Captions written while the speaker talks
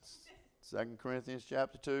2 Corinthians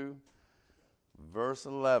chapter 2, verse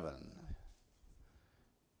 11.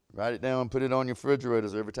 Write it down and put it on your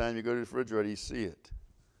refrigerators. Every time you go to the refrigerator, you see it.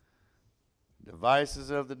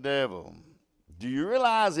 Devices of the devil. Do you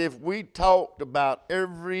realize if we talked about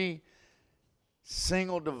every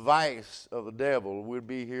single device of the devil, we'd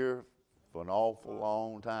be here for an awful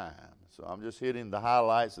long time. So I'm just hitting the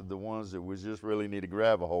highlights of the ones that we just really need to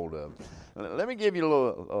grab a hold of. Let me give you a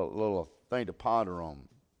little thing to ponder on.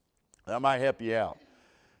 That might help you out.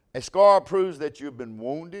 A scar proves that you've been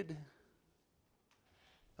wounded.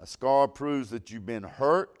 A scar proves that you've been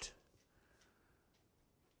hurt.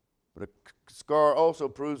 But a scar also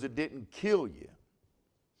proves it didn't kill you.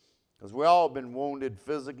 Because we all been wounded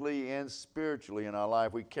physically and spiritually in our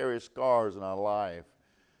life. We carry scars in our life.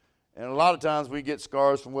 And a lot of times we get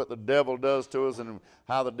scars from what the devil does to us and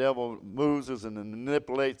how the devil moves us and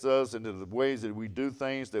manipulates us into the ways that we do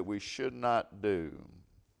things that we should not do.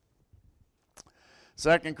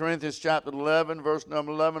 2 Corinthians chapter 11, verse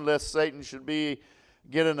number 11, lest Satan should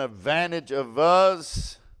get an advantage of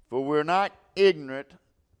us, for we're not ignorant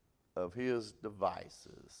of his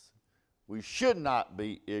devices. We should not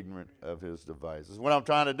be ignorant of his devices. What I'm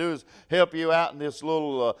trying to do is help you out in this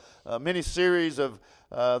little mini-series of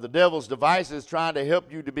the devil's devices, trying to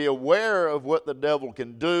help you to be aware of what the devil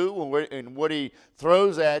can do and what he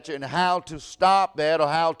throws at you and how to stop that or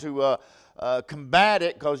how to combat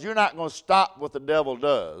it, because you're not going to stop what the devil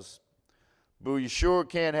does, but you sure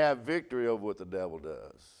can have victory over what the devil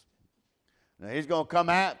does. Now, he's going to come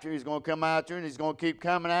after you, he's going to come after you, and he's going to keep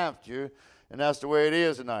coming after you. And that's the way it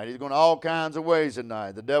is tonight. He's going all kinds of ways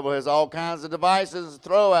tonight. The devil has all kinds of devices to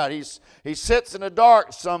throw out. He sits in the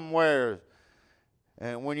dark somewhere.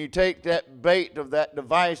 And when you take that bait of that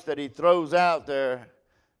device that he throws out there,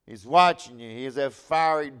 he's watching you. He has that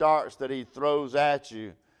fiery darts that he throws at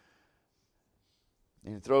you.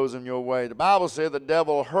 And he throws them your way. The Bible says the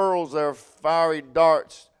devil hurls their fiery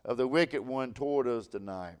darts of the wicked one toward us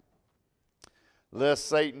tonight, lest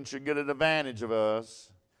Satan should get an advantage of us.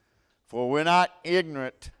 For we're not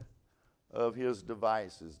ignorant of his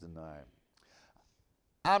devices tonight.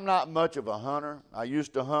 I'm not much of a hunter. I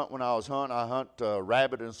used to hunt when I was hunting. I hunt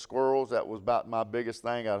rabbit and squirrels. That was about my biggest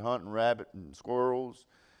thing. I'd hunt rabbit and squirrels.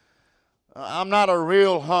 I'm not a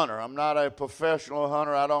real hunter. I'm not a professional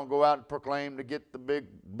hunter. I don't go out and proclaim to get the big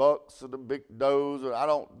bucks or the big does. I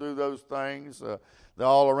don't do those things. They're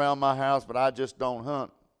all around my house, but I just don't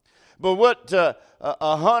hunt. But what a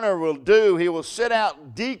hunter will do, he will set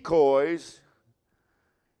out decoys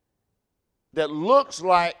that looks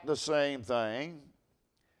like the same thing,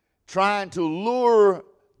 trying to lure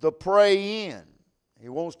the prey in. He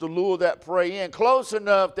wants to lure that prey in close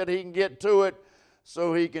enough that he can get to it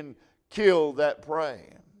so he can kill that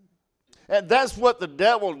prey. And that's what the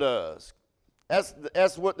devil does.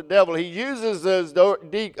 That's what the devil, he uses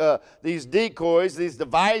these decoys, these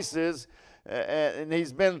devices, and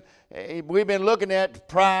we've been looking at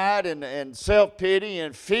pride and self-pity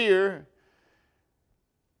and fear.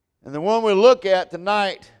 And the one we look at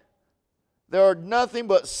tonight, there are nothing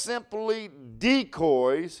but simply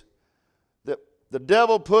decoys that the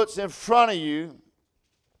devil puts in front of you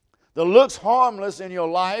that looks harmless in your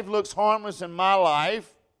life, looks harmless in my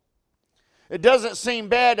life. It doesn't seem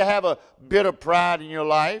bad to have a bit of pride in your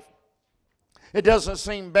life. It doesn't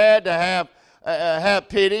seem bad to have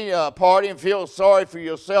pity, party, and feel sorry for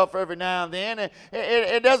yourself every now and then.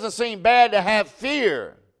 It doesn't seem bad to have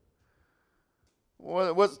fear.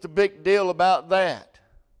 What's the big deal about that?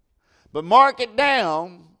 But mark it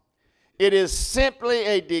down. It is simply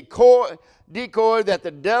a decoy that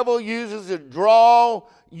the devil uses to draw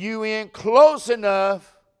you in close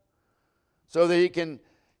enough so that he can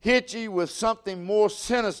hit you with something more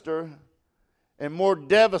sinister and more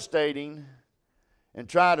devastating and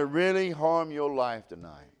try to really harm your life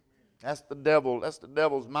tonight. That's the devil. That's the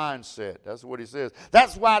devil's mindset. That's what he says.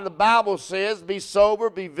 That's why the Bible says, be sober,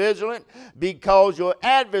 be vigilant, because your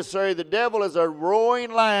adversary, the devil, is a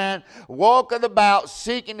roaring lion, walketh about,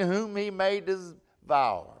 seeking whom he may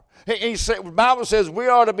devour. The Bible says we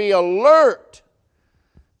ought to be alert.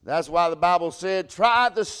 That's why the Bible said, try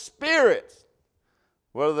the spirits,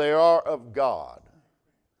 whether they are of God.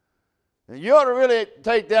 And you ought to really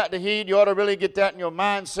take that to heed. You ought to really get that in your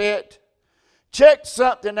mindset. Check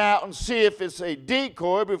something out and see if it's a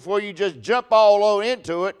decoy before you just jump all over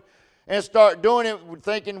into it and start doing it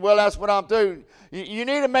thinking, well, that's what I'm doing. You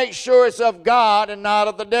need to make sure it's of God and not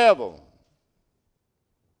of the devil.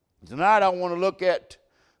 Tonight I want to look at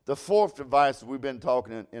the fourth device we've been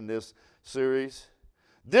talking in this series.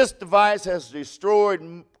 This device has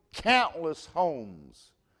destroyed countless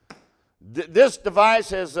homes. This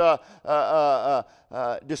device has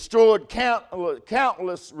destroyed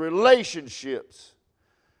countless relationships.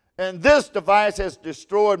 And this device has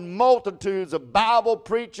destroyed multitudes of Bible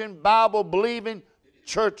preaching, Bible believing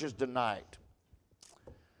churches tonight.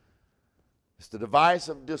 It's the device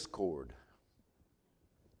of discord.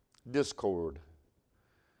 Discord.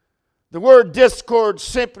 The word discord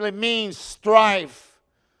simply means strife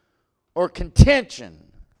or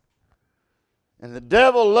contention. And the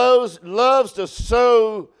devil loves to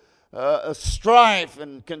sow strife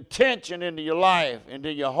and contention into your life,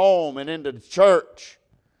 into your home, and into the church.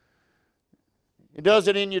 He does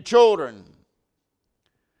it in your children.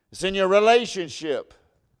 It's in your relationship.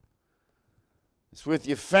 It's with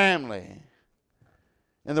your family.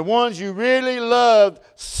 And the ones you really love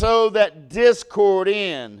sow that discord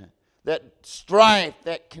in, that strife,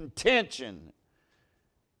 that contention.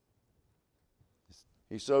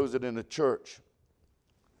 He sows it in the church.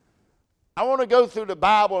 I want to go through the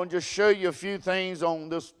Bible and just show you a few things on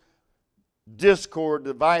this discord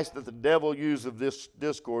device that the devil uses of this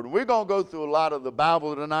discord. And we're going to go through a lot of the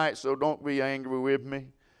Bible tonight, so don't be angry with me.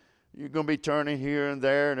 You're going to be turning here and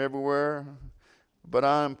there and everywhere. But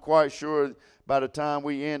I'm quite sure by the time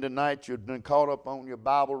we end tonight, you've been caught up on your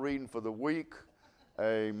Bible reading for the week.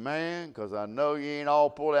 Amen. Because I know you ain't all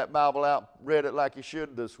pulled that Bible out, read it like you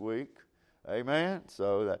should this week. Amen.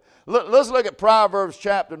 So let's look at Proverbs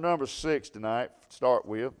chapter number 6 tonight. Start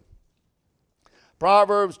with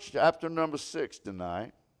Proverbs chapter number 6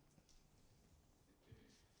 tonight.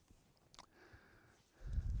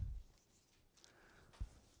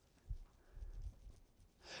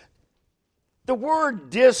 The word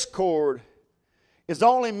discord is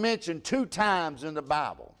only mentioned 2 times in the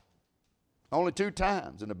Bible. Only 2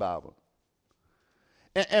 times in the Bible.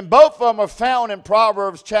 And both of them are found in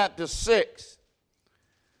Proverbs chapter 6.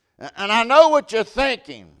 And I know what you're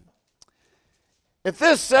thinking. If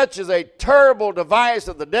this such is a terrible device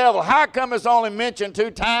of the devil, how come it's only mentioned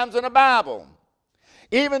 2 times in the Bible?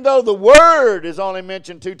 Even though the word is only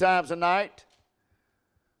mentioned 2 times tonight,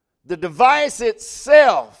 the device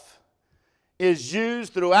itself is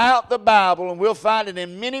used throughout the Bible, and we'll find it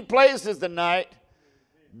in many places tonight,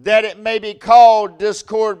 that it may be called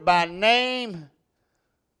discord by name.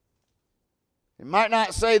 It might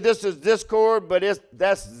not say this is discord, but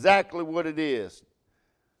that's exactly what it is.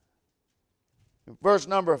 In verse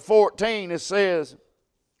number 14, it says,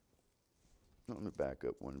 let me back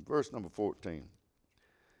up one. Verse number 14.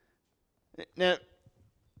 Now,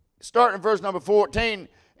 starting in verse number 14,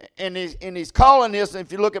 and he's calling this,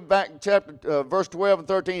 if you look at back chapter verse 12 and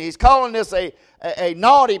 13, he's calling this a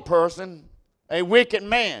naughty person, a wicked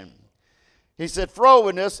man. He said,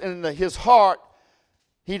 frowardness in his heart,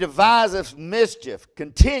 he deviseth mischief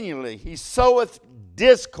continually. He soweth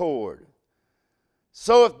discord.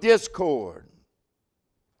 Soweth discord.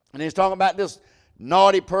 And he's talking about this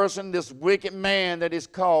naughty person, this wicked man that is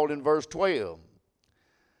called in verse 12.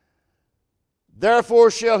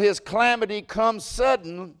 Therefore shall his calamity come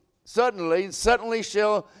suddenly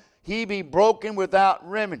shall he be broken without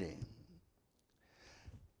remedy.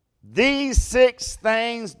 These 6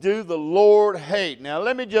 things do the Lord hate. Now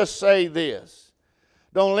let me just say this.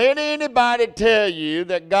 Don't let anybody tell you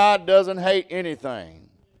that God doesn't hate anything.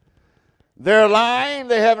 They're lying,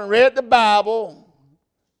 they haven't read the Bible,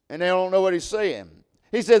 and they don't know what he's saying.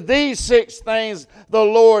 He said, these 6 things the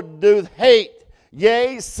Lord doth hate.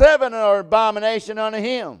 Yea, 7 are abomination unto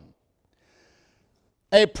him.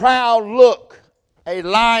 A proud look, a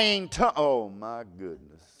lying tongue. Oh my goodness.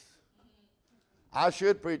 I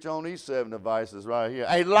should preach on these 7 devices right here.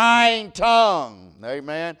 A lying tongue,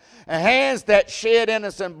 amen. And hands that shed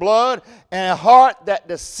innocent blood, and a heart that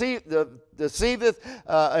deceiveth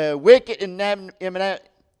wicked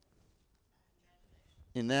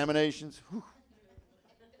emanations.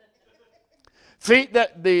 Feet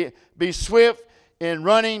that be swift in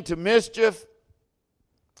running to mischief.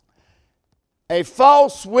 A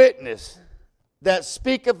false witness that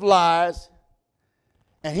speaketh lies.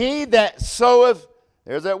 And he that soweth,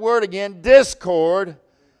 there's that word again, discord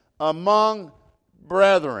among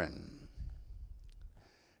brethren.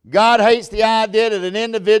 God hates the idea that an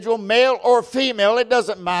individual, male or female, it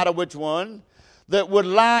doesn't matter which one, that would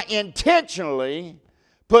lie intentionally,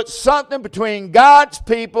 put something between God's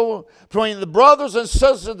people, between the brothers and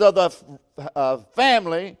sisters of the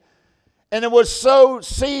family, and it would sow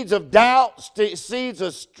seeds of doubt, seeds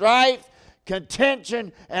of strife,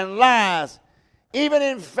 contention, and lies. Even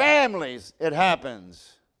in families, it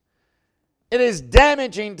happens. It is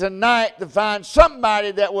damaging tonight to find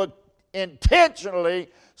somebody that would intentionally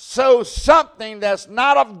sow something that's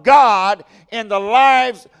not of God in the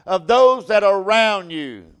lives of those that are around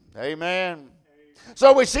you. Amen.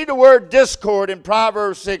 So we see the word discord in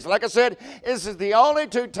Proverbs 6. Like I said, this is the only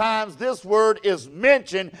two times this word is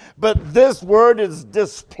mentioned, but this word is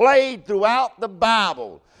displayed throughout the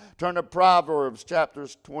Bible. Turn to Proverbs chapter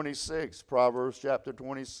 26. Proverbs chapter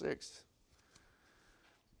 26.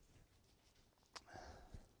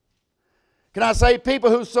 Can I say people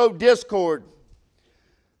who sow discord,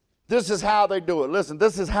 this is how they do it. Listen,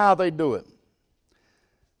 this is how they do it.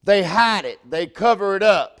 They hide it. They cover it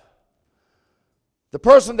up. The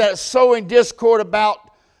person that's sowing discord about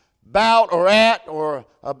or at or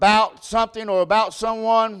about something or about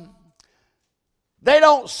someone, they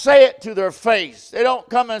don't say it to their face. They don't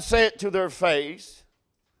come and say it to their face.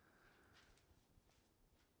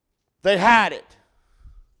 They hide it.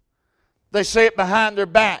 They say it behind their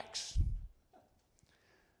backs.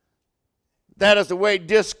 That is the way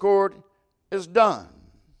discord is done.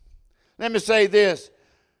 Let me say this.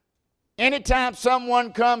 Anytime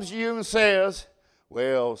someone comes to you and says,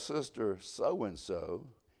 well, sister so-and-so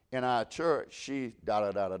in our church, she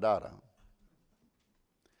da-da-da-da-da-da.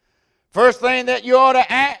 First thing that you ought to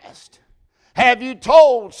ask, have you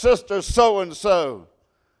told sister so-and-so?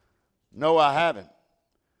 No, I haven't.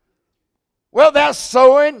 Well, that's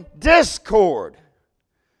sowing discord.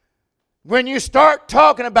 When you start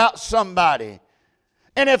talking about somebody,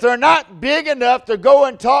 and if they're not big enough to go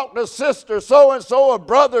and talk to sister so-and-so or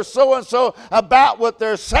brother so-and-so about what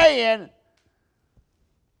they're saying,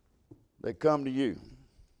 they come to you.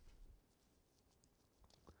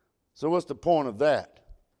 So what's the point of that?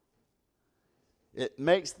 It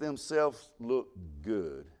makes themselves look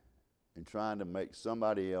good in trying to make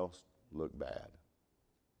somebody else look bad.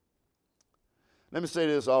 Let me say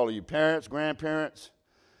this, all of you parents, grandparents.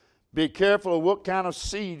 Be careful of what kind of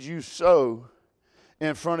seeds you sow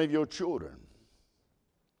in front of your children.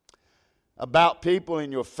 About people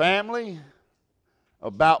in your family,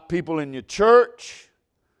 about people in your church.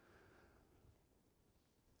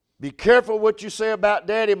 Be careful what you say about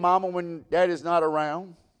daddy, mama when daddy's not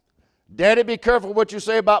around. Daddy, be careful what you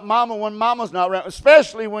say about mama when mama's not around,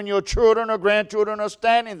 especially when your children or grandchildren are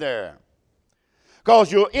standing there.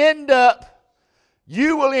 Because you will end up,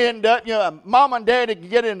 mom and daddy can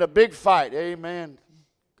get in a big fight. Amen.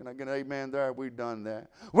 Can I get an amen there? We've done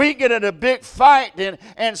that. We get in a big fight,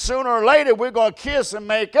 and sooner or later we're going to kiss and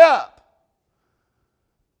make up.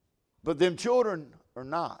 But them children are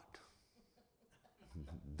not.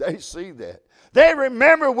 They see that. They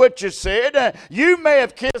remember what you said. You may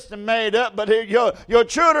have kissed and made up, but your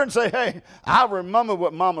children say, hey, I remember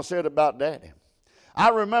what mama said about daddy. I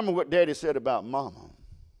remember what daddy said about mama.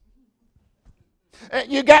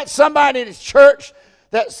 You got somebody in the church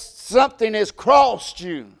that something has crossed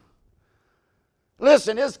you.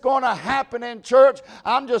 Listen, it's going to happen in church.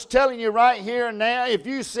 I'm just telling you right here and now, if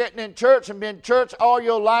you sitting in church and been in church all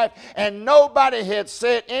your life and nobody had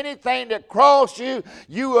said anything that crossed you,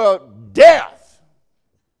 you are deaf.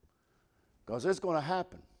 Because it's going to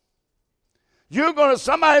happen.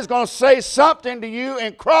 Somebody's going to say something to you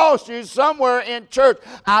and cross you somewhere in church.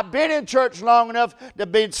 I've been in church long enough to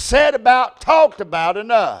be said about, talked about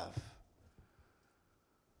enough.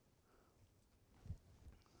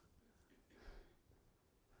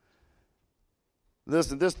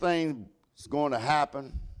 Listen, this thing is going to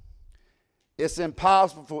happen. It's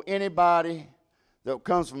impossible for anybody that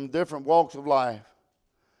comes from different walks of life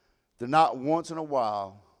to not once in a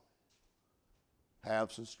while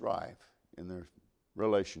have some strife in their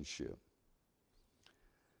relationship.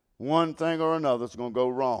 One thing or another is going to go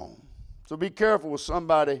wrong. So be careful with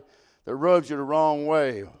somebody that rubs you the wrong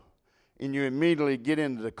way, and you immediately get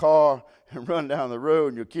into the car and run down the road,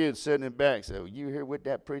 and your kid's sitting in the back say, well, you hear what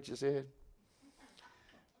that preacher said?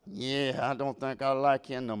 Yeah, I don't think I like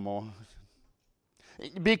him no more.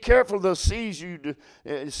 Be careful of the seeds you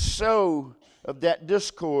sow of that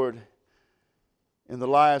discord in the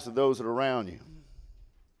lives of those that are around you.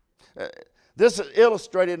 This is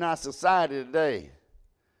illustrated in our society today.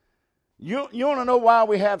 You want to know why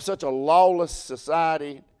we have such a lawless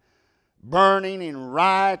society, burning and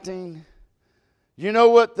rioting? You know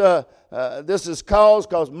what this is caused?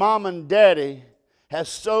 Because mom and daddy has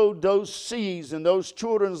sowed those seeds in those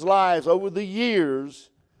children's lives over the years,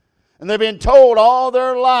 and they've been told all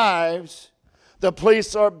their lives, the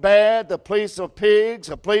police are bad, the police are pigs,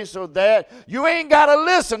 the police are that. You ain't got to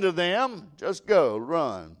listen to them. Just go,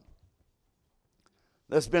 run.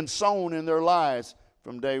 That's been sown in their lives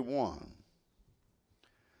from day one.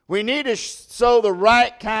 We need to sow the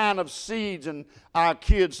right kind of seeds in our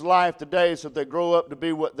kids' life today so they grow up to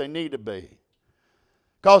be what they need to be.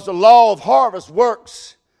 Because the law of harvest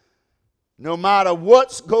works no matter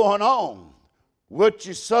what's going on. What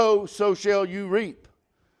you sow, so shall you reap.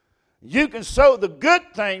 You can sow the good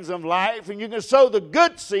things of life, and you can sow the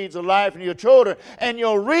good seeds of life in your children, and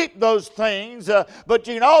you'll reap those things. But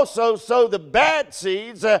you can also sow the bad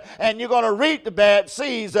seeds, and you're going to reap the bad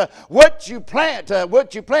seeds. What you plant.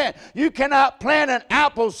 You cannot plant an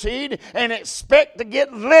apple seed and expect to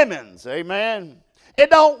get lemons. Amen. It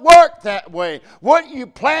don't work that way. What you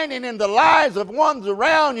planting in the lives of ones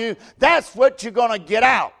around you, that's what you're going to get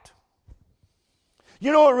out.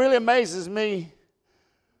 You know what really amazes me?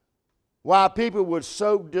 Why people would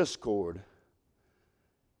sow discord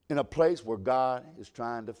in a place where God is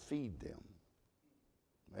trying to feed them.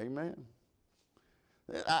 Amen.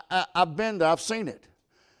 I've been there. I've seen it.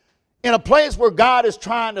 In a place where God is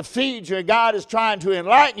trying to feed you and God is trying to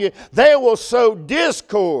enlighten you, they will sow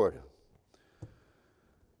discord.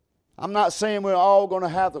 I'm not saying we're all going to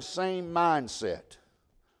have the same mindset.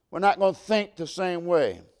 We're not going to think the same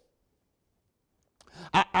way.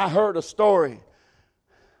 I heard a story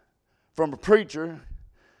from a preacher,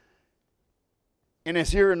 and it's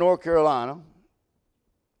here in North Carolina.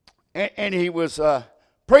 And he was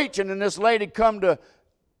preaching, and this lady come to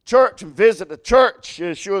church and visit the church.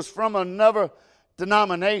 She was from another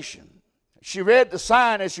denomination. She read the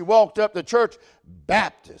sign as she walked up to church,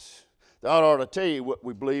 Baptist. That ought to tell you what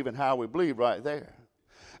we believe and how we believe right there.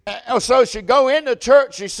 And so she go into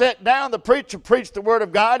church, she sat down, the preacher preached the word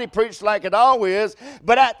of God, he preached like it always,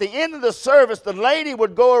 but at the end of the service, the lady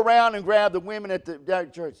would go around and grab the women at the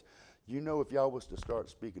church. You know, if y'all was to start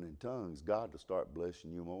speaking in tongues, God will start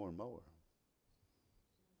blessing you more and more.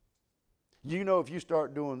 You know, if you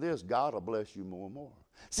start doing this, God will bless you more and more.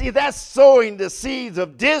 See, that's sowing the seeds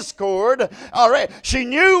of discord. All right. She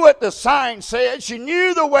knew what the sign said. She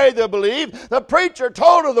knew the way they believed. The preacher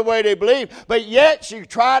told her the way they believed. But yet she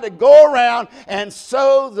tried to go around and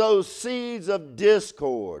sow those seeds of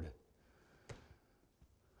discord.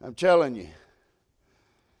 I'm telling you,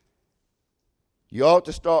 you ought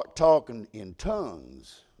to start talking in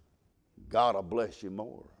tongues. God will bless you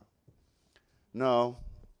more. No,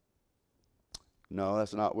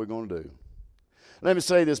 that's not what we're going to do. Let me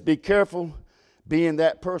say this. Be careful being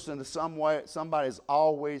that person that somebody's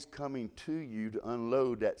always coming to you to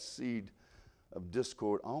unload that seed of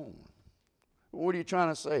discord on. What are you trying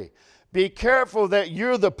to say? Be careful that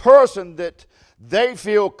you're the person that they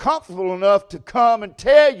feel comfortable enough to come and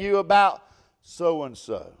tell you about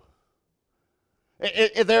so-and-so.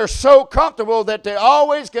 They're so comfortable that they're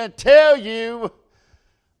always going to tell you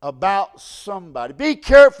about somebody. Be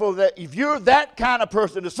careful that if you're that kind of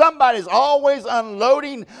person, if somebody's always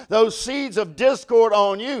unloading those seeds of discord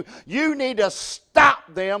on you, you need to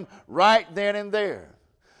stop them right then and there.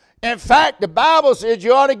 In fact, the Bible says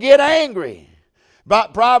you ought to get angry.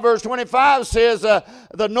 But Proverbs 25 says,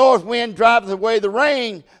 the north wind driveth away the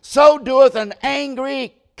rain, so doeth an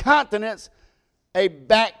angry countenance a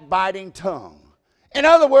backbiting tongue. In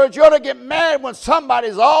other words, you ought to get mad when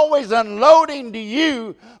somebody's always unloading to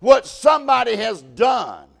you what somebody has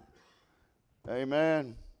done.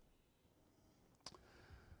 Amen.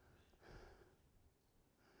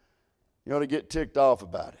 You ought to get ticked off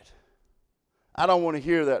about it. I don't want to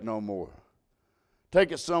hear that no more.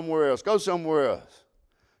 Take it somewhere else. Go somewhere else.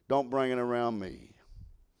 Don't bring it around me.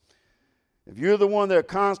 If you're the one they're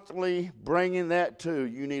constantly bringing that to,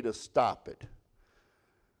 you need to stop it.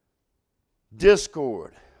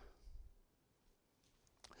 Discord.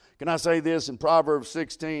 Can I say this? In Proverbs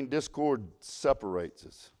 16, discord separates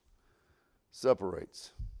us.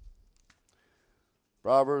 Separates.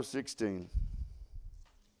 Proverbs 16.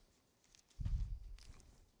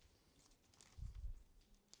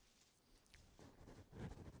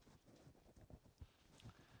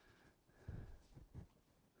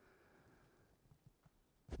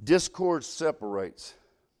 Discord separates.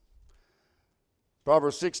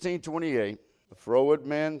 Proverbs 16:28, a froward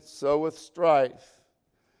man soweth strife,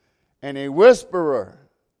 and a whisperer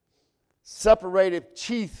separateth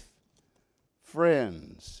chief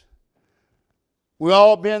friends. We've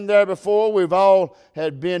all been there before. We've all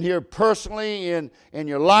had been here personally in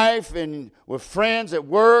your life and with friends at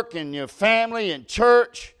work, in your family, in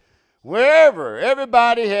church, wherever.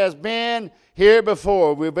 Everybody has been here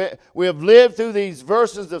before. We have lived through these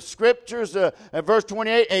verses of scriptures. At verse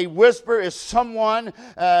 28, a whisper is someone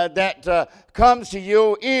that comes to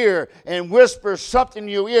your ear and whispers something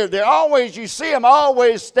to your ear. You see them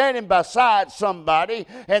always standing beside somebody,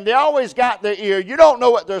 and they always got their ear. You don't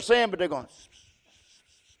know what they're saying, but they're going.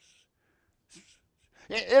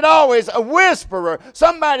 It always a whisperer,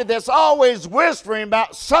 somebody that's always whispering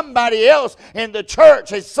about somebody else in the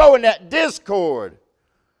church is sowing that discord.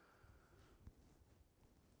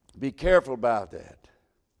 Be careful about that.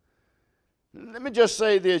 Let me just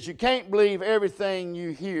say this. You can't believe everything you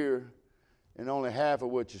hear and only half of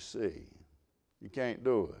what you see. You can't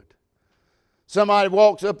do it. Somebody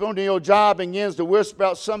walks up onto your job and begins to whisper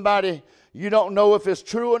about somebody, you don't know if it's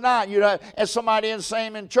true or not. And somebody in the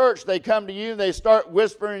same in church, they come to you and they start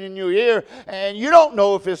whispering in your ear, and you don't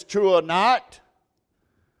know if it's true or not.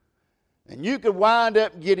 And you could wind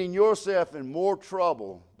up getting yourself in more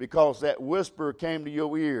trouble because that whisper came to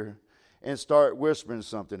your ear and start whispering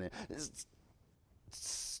something.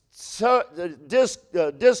 So,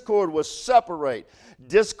 discord was separate.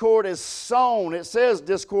 Discord is sown. It says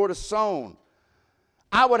discord is sown.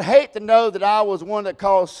 I would hate to know that I was one that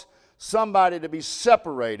caused somebody to be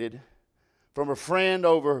separated from a friend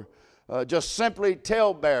over just simply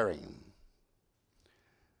tale-bearing.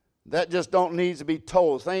 That just don't need to be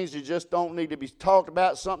told. Things that just don't need to be talked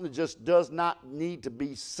about. Something that just does not need to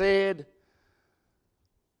be said.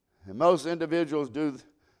 And most individuals do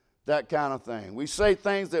that kind of thing. We say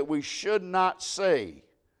things that we should not say.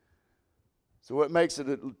 So it makes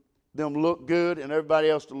them look good and everybody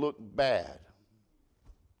else to look bad.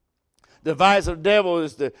 The vice of the devil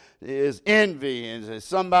is envy, and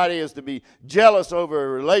somebody is to be jealous over a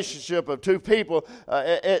relationship of two people.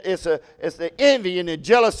 It's the envy and the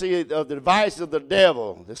jealousy of the vice of the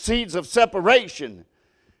devil, the seeds of separation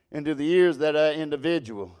into the ears of that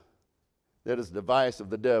individual. That is the vice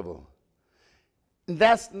of the devil. And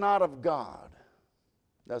that's not of God.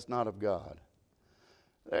 That's not of God.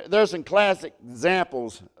 There's some classic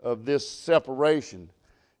examples of this separation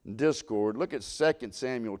and discord. Look at 2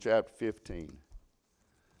 Samuel chapter 15.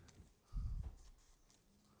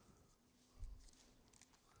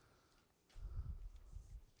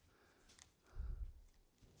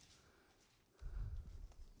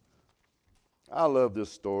 I love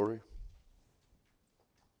this story.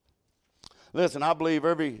 Listen, I believe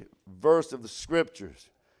every verse of the Scriptures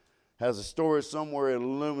has a story somewhere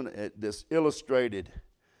that's illustrated.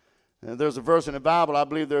 And there's a verse in the Bible, I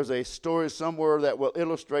believe there's a story somewhere that will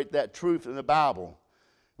illustrate that truth in the Bible.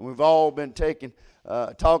 And we've all been talking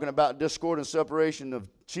about discord and separation of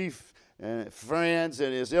chief friends,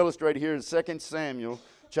 and it's illustrated here in 2 Samuel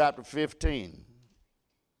chapter 15.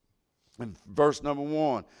 And verse number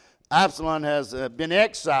 1. Absalom has been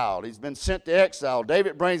exiled. He's been sent to exile.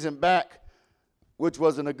 David brings him back, which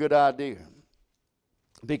wasn't a good idea,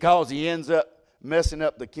 because he ends up messing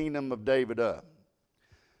up the kingdom of David up.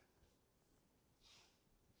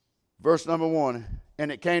 Verse number 1,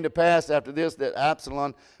 and it came to pass after this that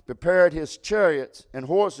Absalom prepared his chariots and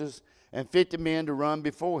horses and 50 men to run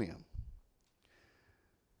before him.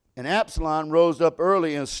 And Absalom rose up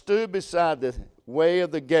early and stood beside the way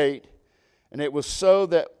of the gate. And it was so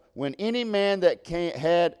that when any man that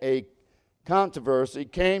had a controversy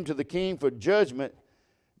came to the king for judgment,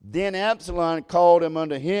 then Absalom called him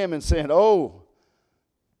unto him and said, "Oh,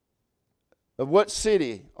 of what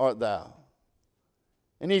city art thou?"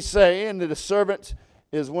 And he saying that the servant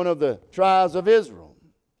is one of the tribes of Israel.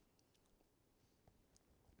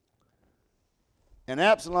 And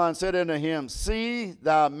Absalom said unto him, "See,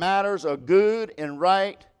 thy matters are good and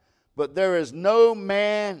right, but there is no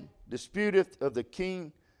man disputeth of the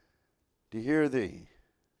king to hear thee."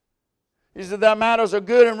 He said, "Thy matters are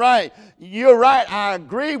good and right." You're right. I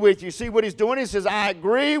agree with you. See what he's doing? He says, "I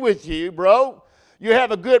agree with you, bro. You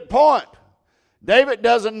have a good point. David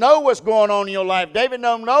doesn't know what's going on in your life. David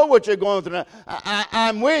don't know what you're going through.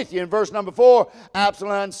 I'm with you." In verse number 4,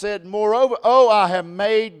 Absalom said, "Moreover, I have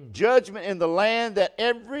made judgment in the land that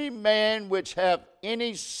every man which hath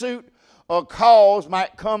any suit or cause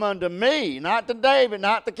might come unto me." Not to David,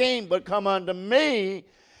 not the king, but come unto me,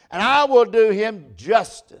 and I will do him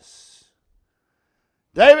justice.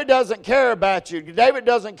 David doesn't care about you. David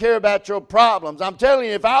doesn't care about your problems. I'm telling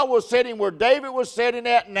you, if I was sitting where David was sitting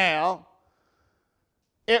at now,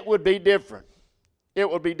 it would be different. It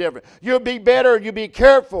would be different. You'll be better. You'll be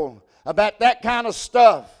careful about that kind of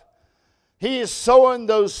stuff. He is sowing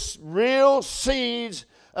those real seeds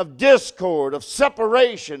of discord, of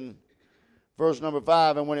separation. Verse number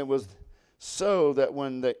 5, and when it was so that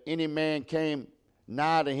when any man came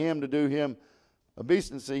nigh to him to do him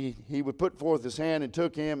obeisancy, he would put forth his hand and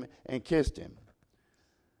took him and kissed him.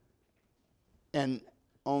 And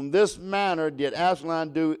on this manner did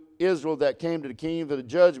Absalom do Israel that came to the king for the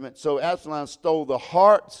judgment. So Absalom stole the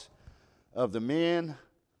hearts of the men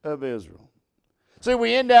of Israel. See,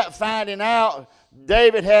 we end up finding out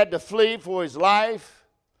David had to flee for his life.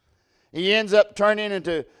 He ends up turning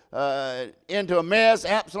into a mess.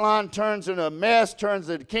 Absalom turns into a mess, turns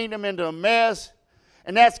the kingdom into a mess.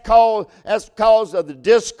 And that's cause of the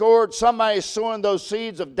discord. Somebody's sowing those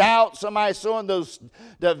seeds of doubt. Somebody's sowing those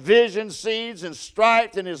division seeds and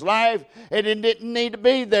strife in his life. And it didn't need to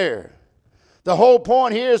be there. The whole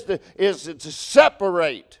point here is to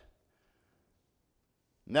separate.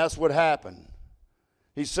 And that's what happened.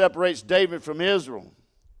 He separates David from Israel.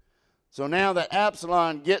 So now that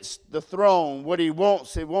Absalom gets the throne, what he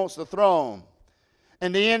wants the throne.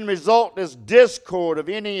 And the end result is discord of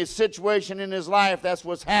any situation in his life. That's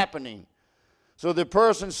what's happening. So the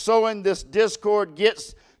person sowing this discord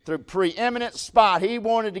gets the preeminent spot. He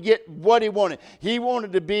wanted to get what he wanted. He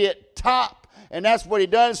wanted to be at top, and that's what he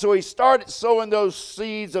done. So he started sowing those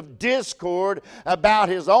seeds of discord about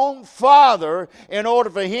his own father in order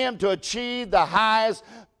for him to achieve the highest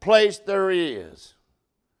place there is.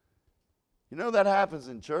 You know that happens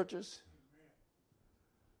in churches?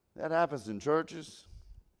 That happens in churches.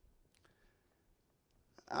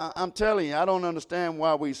 I'm telling you, I don't understand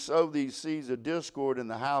why we sow these seeds of discord in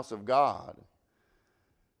the house of God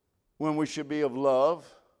when we should be of love,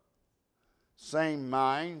 same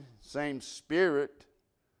mind, same spirit.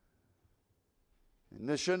 And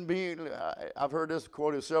this shouldn't be, I've heard this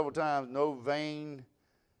quoted several times, no vain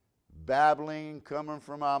babbling coming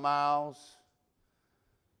from our mouths.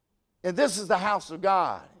 And this is the house of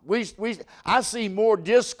God. I see more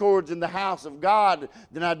discords in the house of God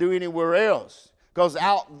than I do anywhere else. Because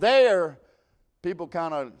out there, people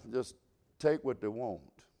kind of just take what they want.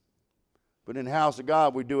 But in the house of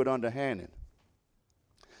God, we do it underhanded.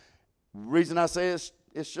 The reason I say it's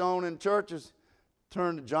shown in churches,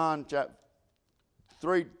 turn to John chapter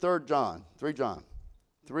 3 John.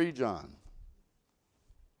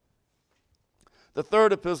 The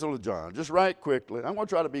third epistle of John. Just right quickly. I'm going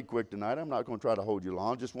to try to be quick tonight. I'm not going to try to hold you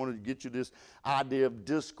long. Just wanted to get you this idea of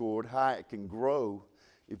discord, how it can grow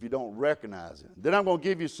if you don't recognize it. Then I'm going to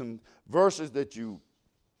give you some verses that you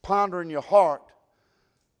ponder in your heart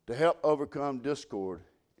to help overcome discord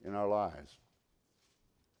in our lives.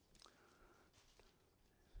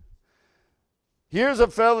 Here's a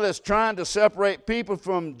fellow that's trying to separate people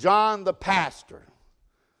from John the pastor.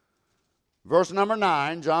 Verse number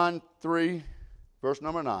 9, John 3, verse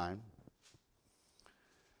number 9.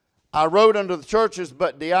 I wrote unto the churches,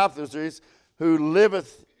 but Diotrephes, who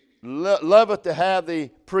loveth to have the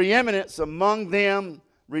preeminence among them,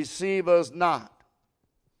 receive us not.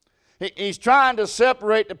 He's trying to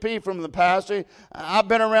separate the people from the pastor. I've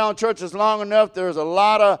been around churches long enough. There's a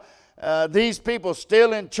lot of these people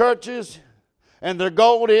still in churches, and their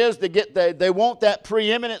goal is to get they want that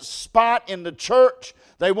preeminent spot in the church.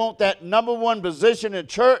 They want that number one position in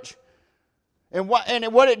church. And what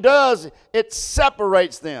it does, it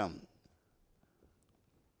separates them.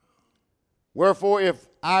 Wherefore, if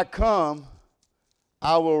I come,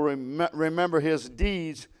 I will remember his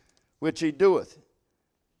deeds which he doeth,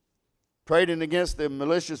 prating against the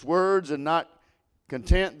malicious words, and not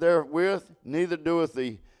content therewith, neither doeth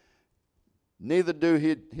he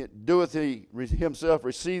himself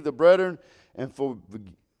receive the brethren, and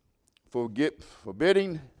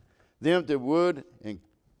forbidding them to wood, and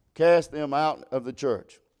cast them out of the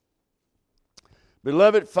church.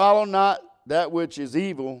 Beloved, follow not that which is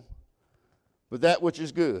evil, but that which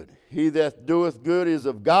is good. He that doeth good is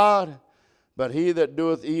of God, but he that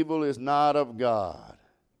doeth evil is not of God.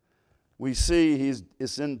 We see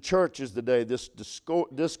it's in churches today. This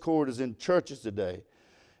discord is in churches today.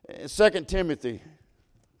 2 Timothy,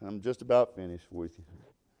 I'm just about finished with you.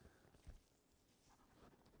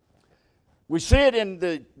 We see it in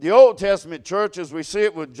the Old Testament churches. We see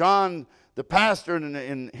it with John the pastor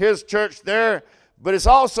in his church there. But it's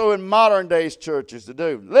also in modern day churches to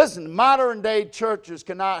do. Listen, modern day churches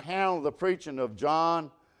cannot handle the preaching of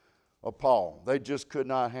John or Paul. They just could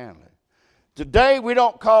not handle it. Today we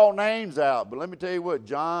don't call names out, but let me tell you what,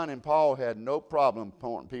 John and Paul had no problem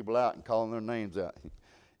pointing people out and calling their names out.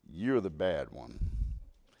 You're the bad one.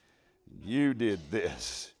 You did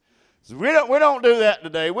this. So we don't do that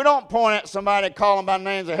today. We don't point at somebody and call them by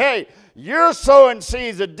names and say, hey, you're sowing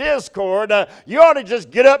seeds of discord. You ought to just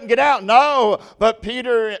get up and get out. No, but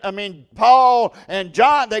Paul and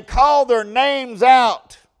John, they call their names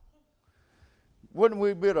out. Wouldn't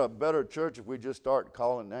we be a better church if we just start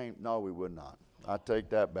calling names? No, we would not. I take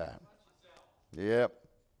that back. Yep.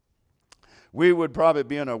 We would probably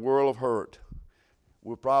be in a world of hurt.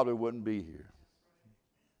 We probably wouldn't be here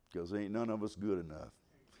because ain't none of us good enough.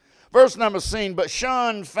 Verse number 16, but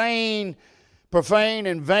shun profane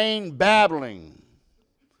and vain babbling,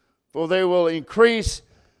 for they will increase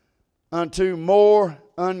unto more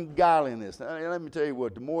ungodliness. Now, let me tell you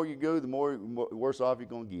what, the more you go, the worse off you're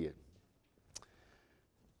going to get.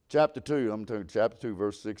 Chapter 2, I'm telling you, chapter 2,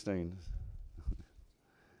 verse 16.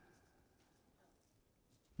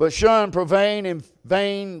 But shun profane and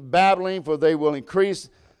vain babbling, for they will increase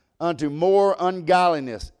unto more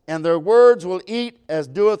ungodliness. And their words will eat as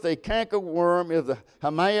doeth a cankerworm of the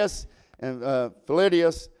Hymenaeus and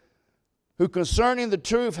Philetus, who concerning the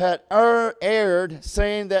truth had erred,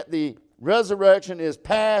 saying that the resurrection is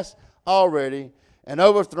past already, and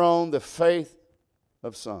overthrown the faith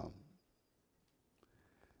of some.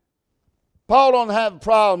 Paul don't have a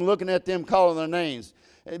problem looking at them calling their names.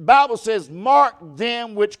 The Bible says, mark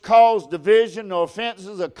them which cause division or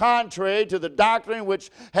offenses are contrary to the doctrine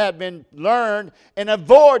which have been learned, and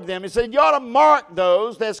avoid them. He said, you ought to mark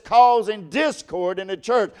those that's causing discord in the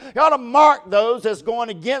church. You ought to mark those that's going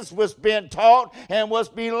against what's being taught and what's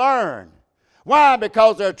being learned. Why?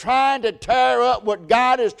 Because they're trying to tear up what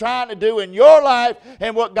God is trying to do in your life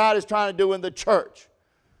and what God is trying to do in the church.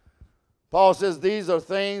 Paul says these are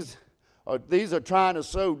things, or these are trying to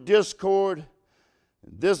sow discord.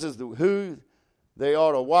 This is who they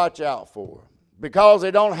ought to watch out for, because they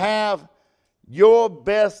don't have your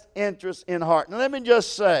best interest in heart. Now let me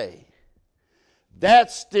just say,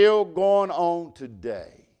 that's still going on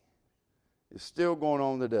today. It's still going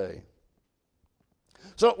on today.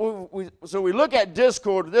 So we look at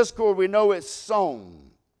discord. Discord, we know it's sown.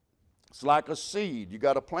 It's like a seed. You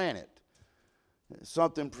got to plant it.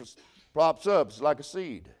 Something props up. It's like a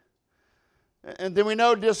seed. And then we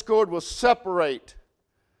know discord will separate.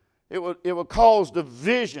 It will cause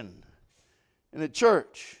division in the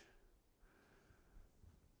church.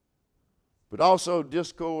 But also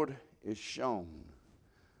discord is shown.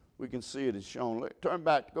 We can see it is shown. Go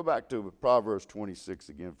back to Proverbs 26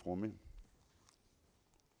 again for me.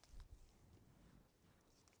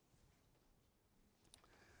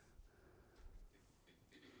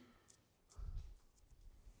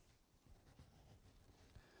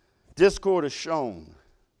 Discord is shown.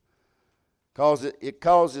 It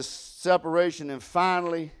causes separation, and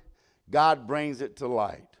finally, God brings it to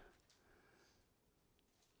light.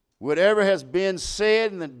 Whatever has been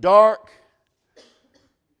said in the dark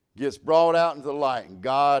gets brought out into the light, and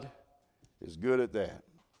God is good at that.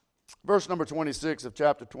 Verse number 26 of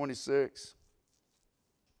chapter 26.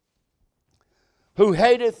 Who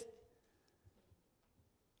hateth,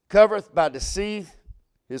 covereth by deceit,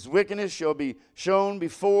 his wickedness shall be shown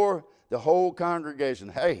before the whole congregation.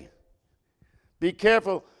 Hey, be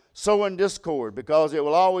careful sowing discord, because it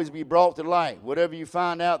will always be brought to light. Whatever you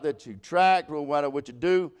find out that you track, no matter what you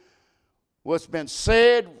do, what's been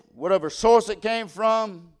said, whatever source it came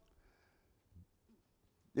from,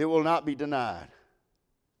 it will not be denied.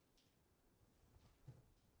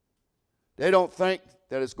 They don't think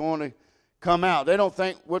that it's going to come out. They don't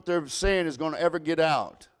think what they're saying is going to ever get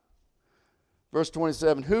out. Verse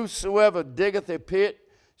 27, whosoever diggeth a pit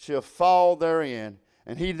shall fall therein,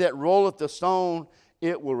 and he that rolleth the stone,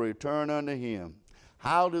 it will return unto him.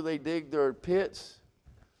 How do they dig their pits?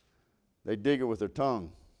 They dig it with their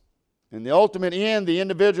tongue. In the ultimate end, the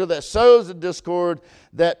individual that sows the discord,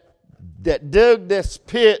 that dug this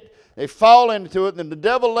pit, they fall into it, and the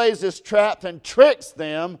devil lays this trap and tricks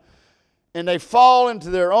them, and they fall into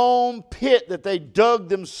their own pit that they dug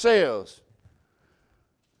themselves.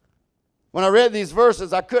 When I read these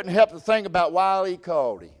verses, I couldn't help to think about Wile E.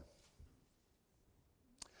 Coyote.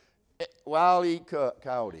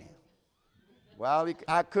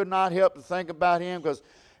 I could not help to think about him, because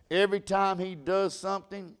every time he does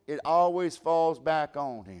something, it always falls back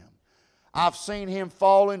on him. I've seen him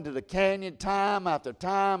fall into the canyon time after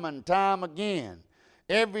time and time again.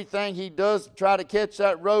 Everything he does to try to catch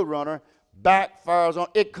that roadrunner backfires on.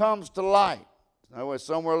 It comes to light.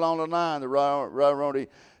 Somewhere along the line, the roadrunner,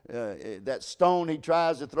 that stone he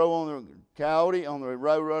tries to throw on the coyote, on the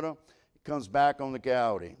roadrunner, it comes back on the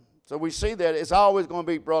coyote. So we see that it's always going to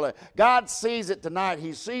be brought up. God sees it tonight.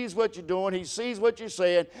 He sees what you're doing. He sees what you're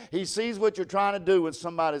saying. He sees what you're trying to do with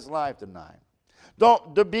somebody's life tonight.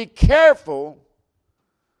 Be careful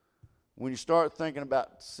when you start thinking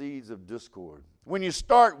about seeds of discord. When you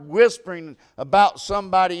start whispering about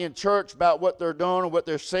somebody in church about what they're doing or what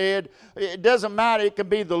they're said, it doesn't matter. It can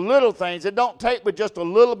be the little things. It don't take but just a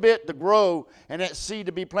little bit to grow and that seed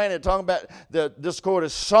to be planted. Talking about the discord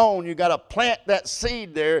is sown. You got to plant that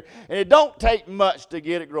seed there, and it don't take much to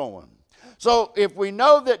get it growing. So if we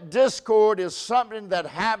know that discord is something that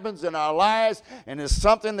happens in our lives and is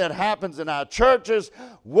something that happens in our churches,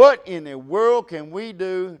 what in the world can we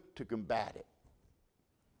do to combat it?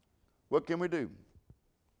 What can we do?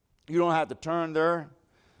 You don't have to turn there.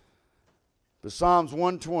 But Psalms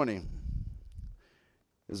 120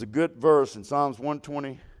 is a good verse. In Psalms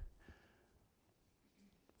 120,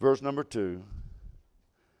 verse number 2.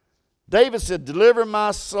 David said, deliver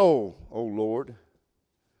my soul, O Lord,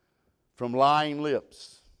 from lying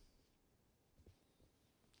lips.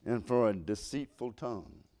 and from a deceitful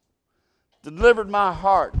tongue. Delivered my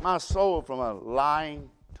heart, my soul from a lying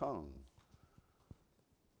tongue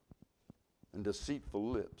and deceitful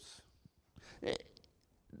lips.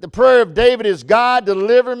 The prayer of David is, God,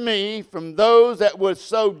 deliver me from those that would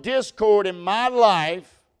sow discord in my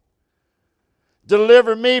life.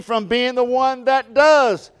 Deliver me from being the one that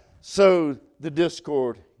does sow the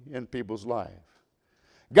discord in people's life.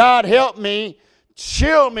 God, help me,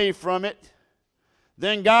 shield me from it.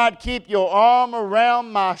 Then, God, keep your arm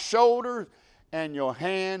around my shoulders and your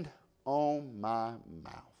hand on my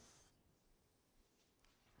mouth.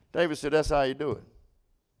 David said, that's how you do it.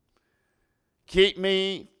 Keep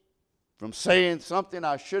me from saying something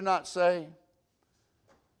I should not say.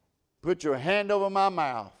 Put your hand over my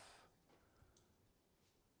mouth.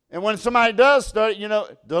 And when somebody does start,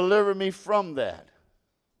 deliver me from that.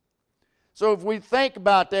 So if we think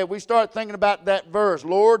about that, we start thinking about that verse,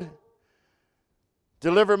 Lord,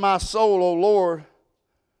 deliver my soul, O Lord,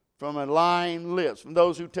 from a lying lips, from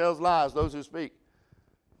those who tell lies, those who speak,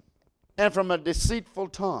 and from a deceitful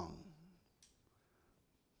tongue.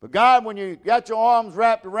 But God, when you got your arms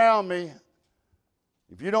wrapped around me,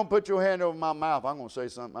 if you don't put your hand over my mouth, I'm going to say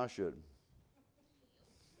something I shouldn't.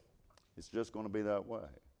 It's just going to be that way.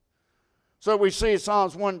 So we see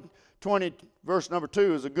Psalms 120, verse number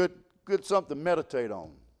 2 is a good something to meditate on.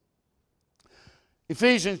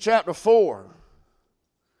 Ephesians chapter 4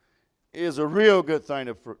 is a real good thing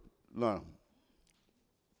to learn.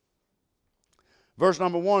 Verse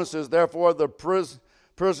number 1 says, therefore the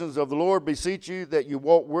prisoners of the Lord beseech you that you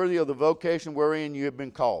walk worthy of the vocation wherein you have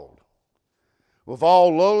been called, with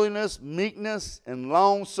all lowliness, meekness, and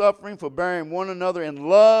long suffering, forbearing one another in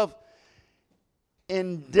love,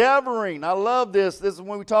 endeavoring. I love this. This is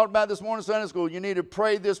when we talked about this morning in Sunday school. You need to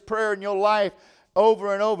pray this prayer in your life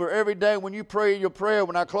over and over every day. When you pray your prayer,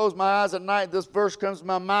 when I close my eyes at night, this verse comes to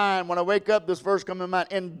my mind. When I wake up, this verse comes to my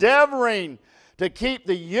mind. Endeavoring to keep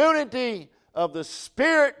the unity of the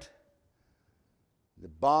Spirit, the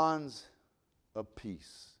bonds of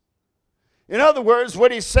peace. In other words,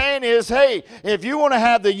 what he's saying is, hey, if you want to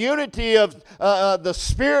have the unity of the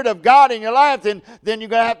Spirit of God in your life, then you're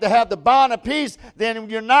going to have the bond of peace. Then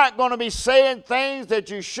you're not going to be saying things that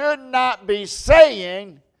you should not be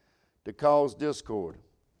saying to cause discord.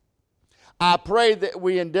 I pray that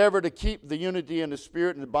we endeavor to keep the unity in the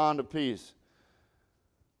Spirit and the bond of peace.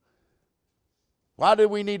 Why do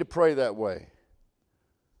we need to pray that way?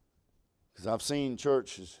 Because I've seen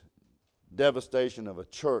churches, devastation of a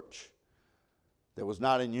church that was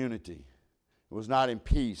not in unity. It was not in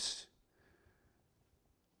peace.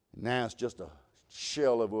 Now it's just a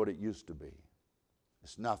shell of what it used to be.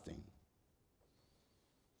 It's nothing.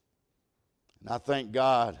 And I thank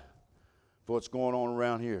God for what's going on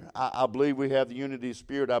around here. I believe we have the unity of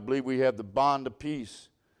spirit. I believe we have the bond of peace.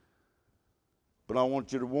 But I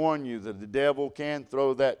want you to warn you that the devil can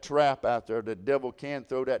throw that trap out there. The devil can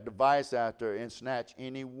throw that device out there and snatch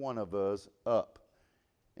any one of us up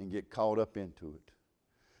and get caught up into it.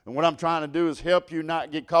 And what I'm trying to do is help you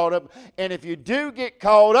not get caught up. And if you do get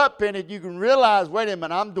caught up in it, you can realize, wait a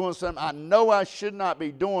minute, I'm doing something I know I should not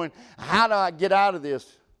be doing. How do I get out of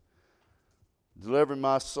this? Deliver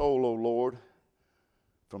my soul, O Lord,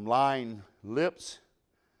 from lying lips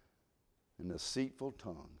and deceitful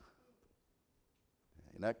tongue.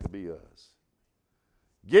 And that could be us.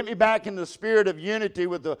 Get me back in the spirit of unity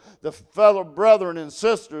with the fellow brethren and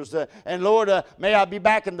sisters. And Lord, may I be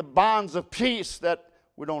back in the bonds of peace, that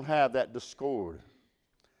we don't have that discord.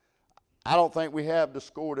 I don't think we have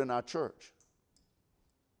discord in our church.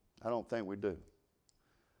 I don't think we do.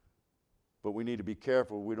 But we need to be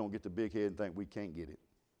careful we don't get the big head and think we can't get it.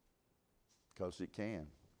 Because it can.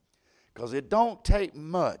 Because it don't take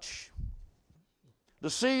much.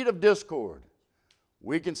 The seed of discord.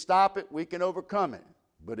 We can stop it. We can overcome it.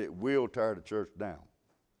 But it will tear the church down.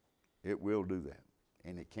 It will do that.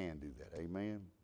 And it can do that. Amen.